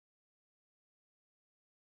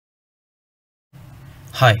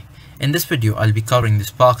Hi, in this video I'll be covering the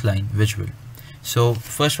Sparkline visual. So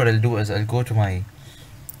first what I'll do is I'll go to my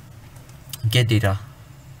get data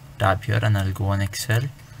tab here and I'll go on Excel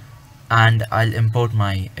and I'll import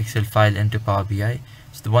my Excel file into Power BI.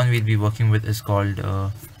 So the one we'll be working with is called,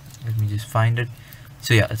 let me just find it.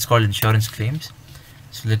 So yeah, it's called insurance claims.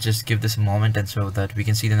 So let's just give this a moment and so that we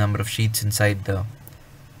can see the number of sheets inside the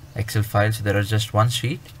Excel file. So there is just one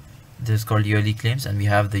sheet. This is called yearly claims and we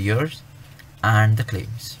have the years and the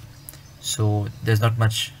claims. So there's not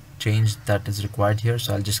much change that is required here,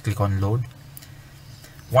 so I'll just click on load.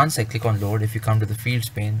 Once I click on load, if you come to the fields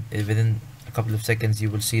pane, within a couple of seconds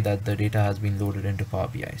you will see that the data has been loaded into Power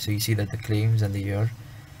BI. So you see that the claims and the year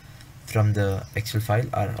from the Excel file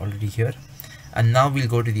are already here. And now we'll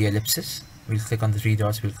go to the ellipsis. We'll click on the three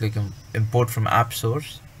dots, we'll click on import from app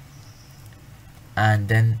source, and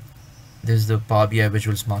then this is the Power BI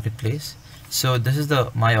Visuals Marketplace. So this is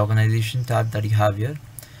the My Organization tab that you have here.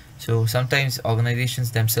 So sometimes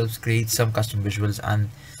organizations themselves create some custom visuals and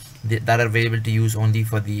that are available to use only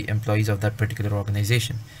for the employees of that particular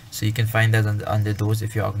organization. So you can find that under those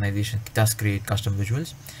if your organization does create custom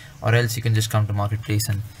visuals, or else you can just come to Marketplace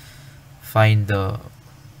and find the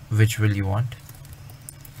visual you want.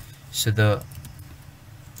 So the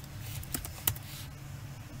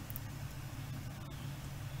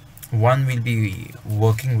one we'll be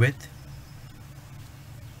working with,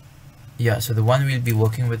 so the one we'll be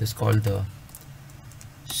working with is called the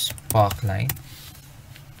Sparkline,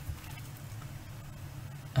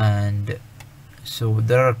 and so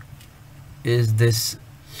there is this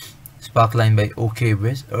Sparkline by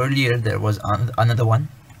OKViz. Earlier there was another one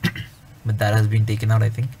but that has been taken out, I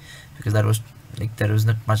think, because that was like there was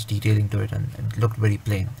not much detailing to it and it looked very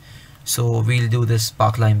plain. So we'll do this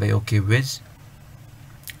Sparkline by OKViz,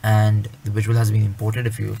 and the visual has been imported.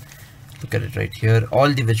 If you look at it right here, all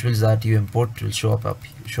the visuals that you import will show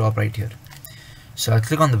up right here. So I'll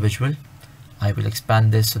click on the visual. I will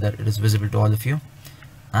expand this so that it is visible to all of you,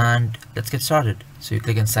 and let's get started. So you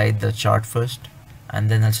click inside the chart first,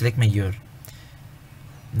 and then I'll select my year.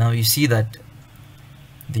 Now you see that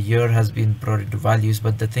the year has been brought into values,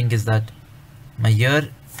 but the thing is that my year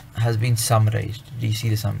has been summarized. Do you see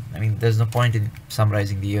the sum? I mean, there's no point in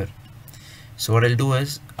summarizing the year. So what I'll do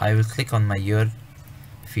is I will click on my year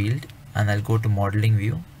field and I'll go to modeling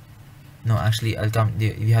view. No, actually I'll come,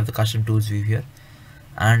 we have the custom tools view here,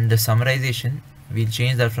 and the summarization, we'll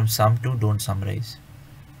change that from sum to don't summarize.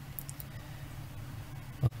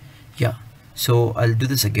 Yeah, so I'll do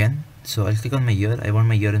this again. So I'll click on my year. I want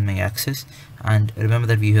my year in my axis, and remember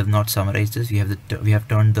that we have not summarized this. We have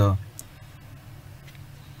turned the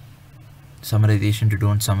summarization to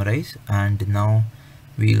don't summarize, and now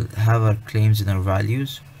we'll have our claims in our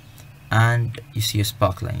values, and you see a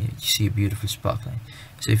sparkline. You see a beautiful sparkline.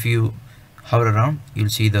 So if you hover around, you'll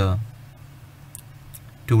see the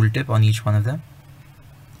tooltip on each one of them.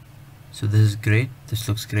 So this is great. This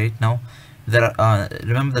looks great. Now there are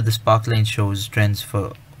remember that the sparkline shows trends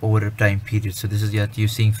for over a time period. So this is what you're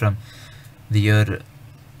seeing from the year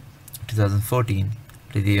 2014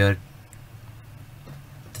 to the year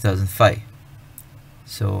 2005.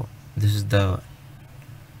 So this is the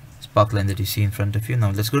sparkline that you see in front of you.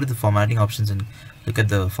 Now let's go to the formatting options and look at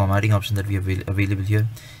the formatting option that we have available here.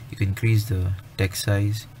 You can increase the text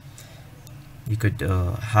size. You could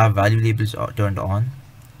have value labels turned on.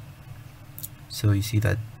 So you see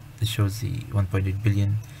that this shows the 1.8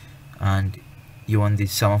 billion, and you want the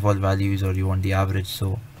sum of all values or you want the average,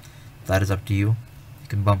 so that is up to you. You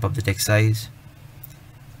can bump up the text size,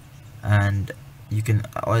 and you can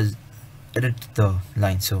always edit the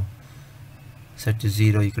line. So set to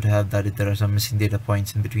 0, you could have that if there are some missing data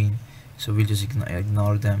points in between, so we'll just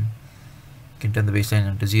ignore them. You can turn the baseline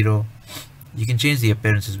down to 0. You can change the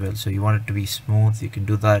appearance as well. So you want it to be smooth, you can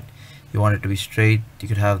do that. You want it to be straight, you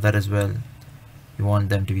could have that as well. You want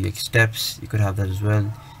them to be like steps, you could have that as well.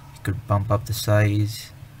 You could bump up the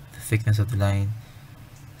size, the thickness of the line,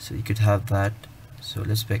 so you could have that. So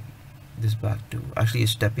let's pick this back to, actually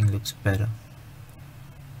stepping looks better.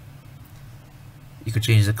 You could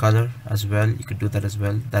change the color as well. You could do that as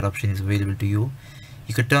well. That option is available to you.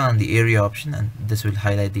 You could turn on the area option and this will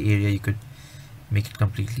highlight the area. You could make it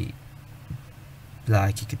completely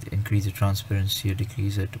black. You could increase the transparency or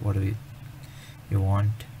decrease it, whatever you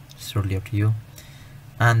want. It's totally up to you.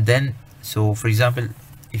 And then, so for example,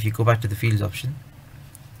 if you go back to the fields option,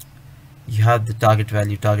 you have the target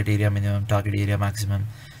value, target area minimum, target area maximum.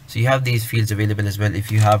 So you have these fields available as well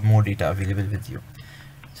if you have more data available with you.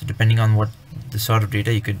 So depending on what the sort of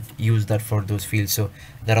data, you could use that for those fields. So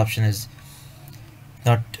that option is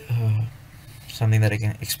not something that I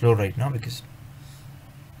can explore right now because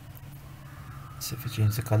So if we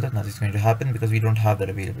change the color, nothing's going to happen because we don't have that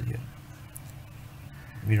available here.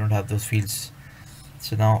 We don't have those fields.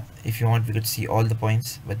 So now if you want, we could see all the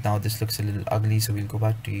points, but now this looks a little ugly, so we'll go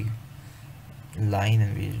back to line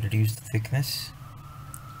and we reduce the thickness,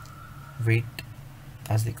 weight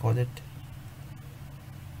as they call it,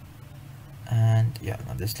 and yeah,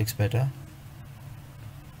 now this looks better.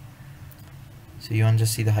 So you want to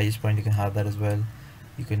just see the highest point, you can have that as well.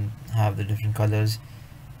 You can have the different colors,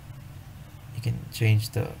 you can change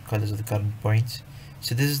the colors of the current points.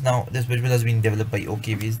 So this visual has been developed by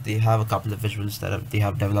OKViz. They have a couple of visuals that they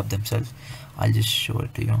have developed themselves. I'll just show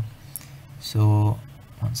it to you. So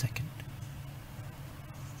 1 second.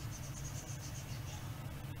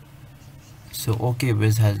 So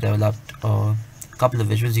OKViz has developed a couple of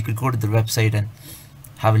visuals. You could go to the website and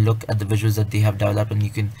have a look at the visuals that they have developed, and you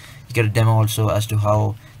get a demo also as to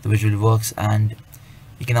how the visual works, and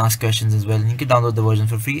you can ask questions as well, and you can download the version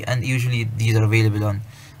for free, and usually these are available on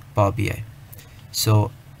Power BI.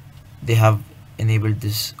 So they have enabled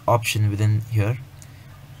this option within here.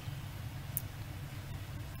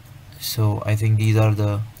 So I think these are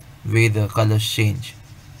the way the colors change.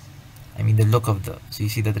 I mean the look of so you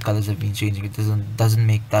see that the colors have been changing. It doesn't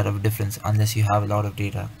make that of a difference unless you have a lot of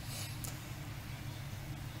data.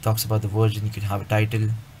 Talks about the version. You could have a title,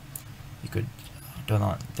 you could turn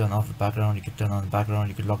off the background, you could turn on the background,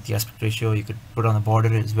 you could lock the aspect ratio, you could put on a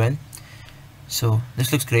border as well. So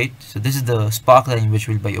this looks great. So this is the Sparkline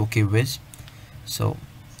visual by OKViz. So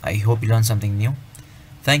I hope you learned something new.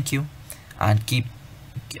 Thank you, and keep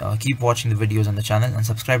watching the videos on the channel, and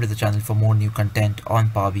subscribe to the channel for more new content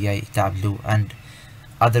on Power BI, Tableau and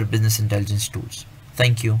other business intelligence tools.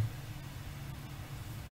 Thank you.